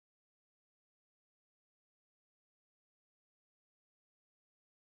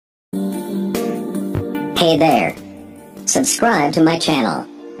Hey there! Subscribe to my channel.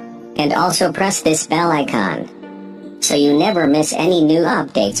 And also press this bell icon, so you never miss any new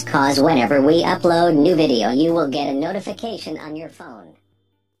updates, cause whenever we upload new video you will get a notification on your phone.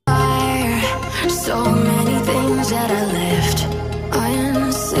 So many things that I left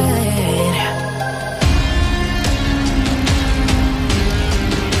unsaid.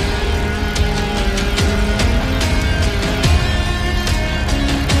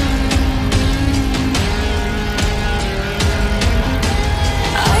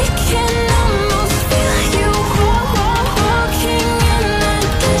 I can almost feel you walking in the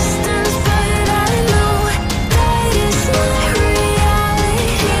distance, but I know that it's not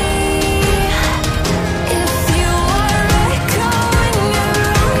reality. If you are echoing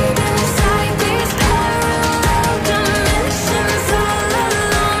around inside these parallel dimensions all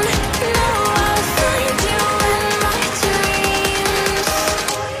alone, now I'll find you in my dreams.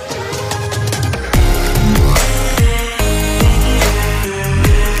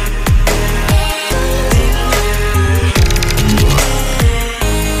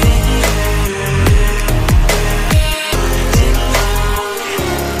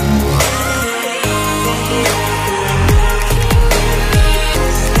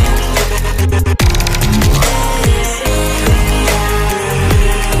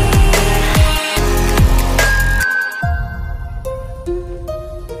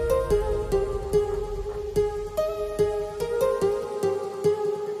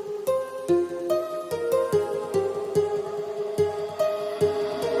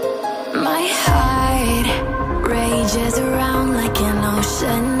 My heart rages around like an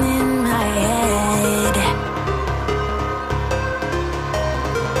ocean in my head.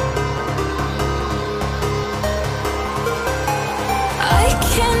 I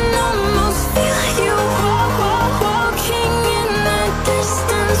can almost feel you walking in the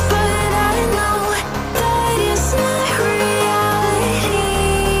distance, but I know that it's not reality.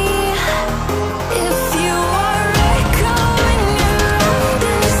 If you are echoing around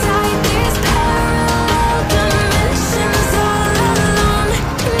inside these parallel dimensions all alone,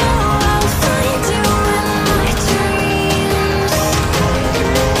 now I'll find you in my dreams.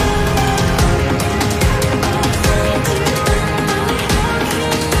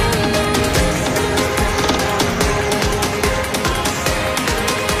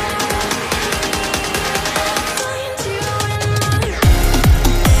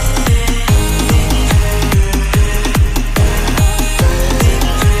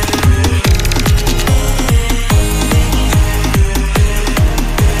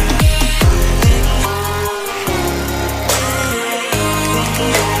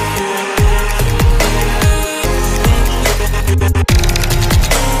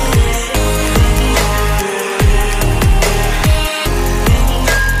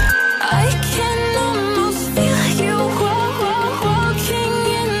 I can almost feel you walking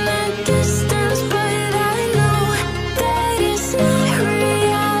in the distance, but I know that it's not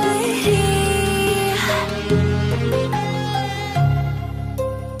reality.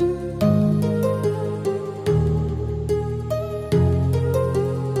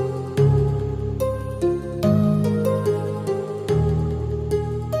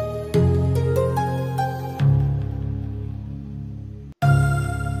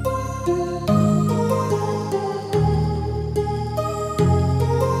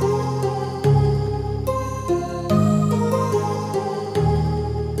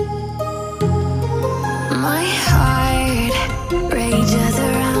 My heart rages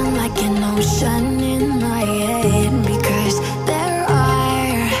around like an ocean in my head, because there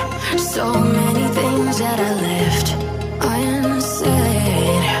are so many things that I left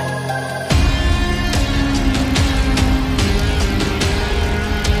unsaid.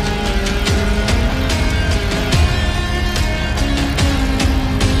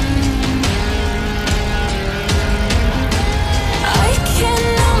 I can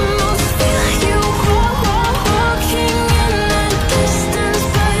almost feel you walking in the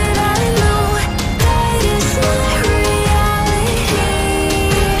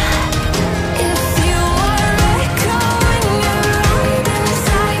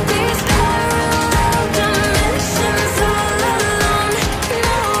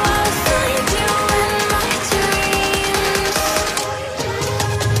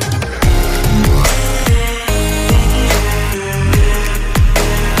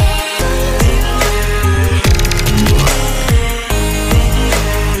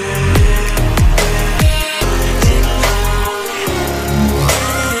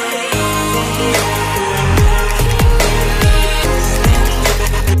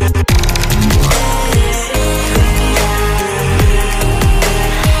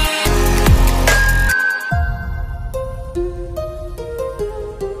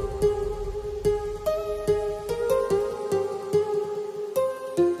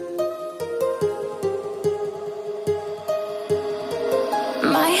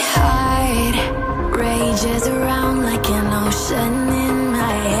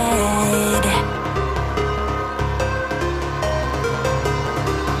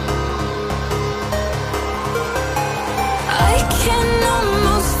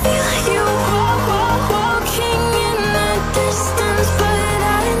feel you walking in the distance, but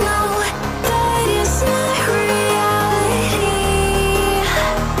I know that it's not reality.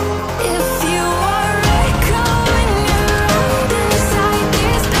 If you are echoing around inside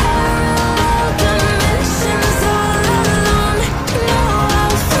these parallel dimensions all alone, know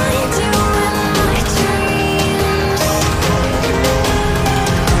I'll find you in my dreams.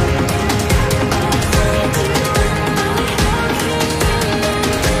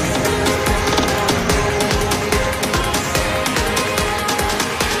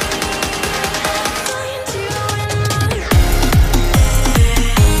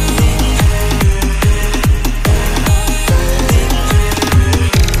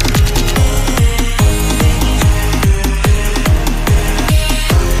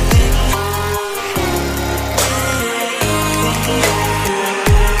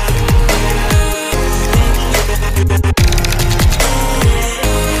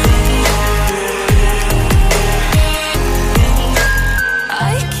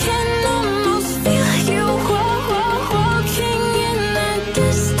 I can almost feel you walking in the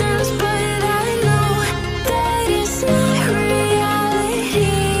distance, but I know that it's not reality.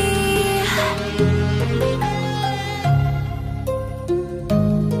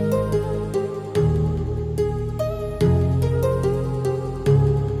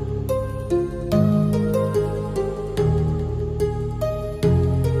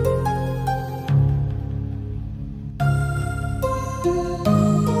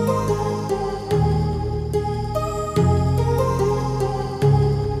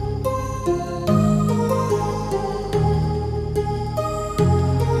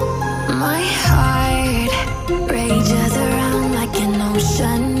 My heart rages around like an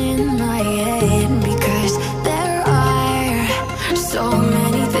ocean in my head, because there are so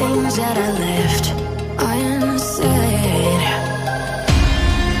many things that I left unsaid.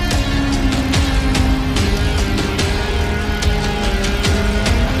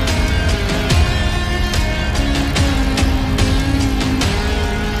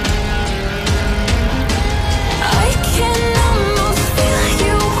 I can almost feel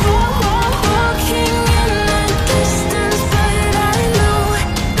you walking in the distance, but I know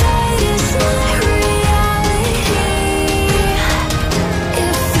that it's not reality.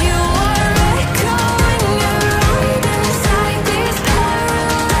 If you are echoing around inside these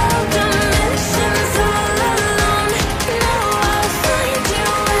parallel dimensions all alone, know I'll find you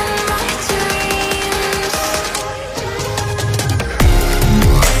in my dreams.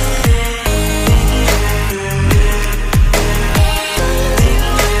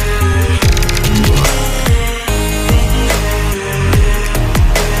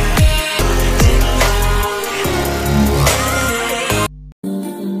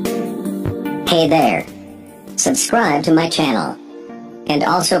 Hey there! Subscribe to my channel. And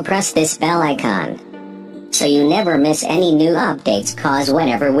also press this bell icon, so you never miss any new updates, cause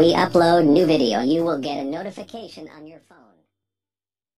whenever we upload new video you will get a notification on your phone.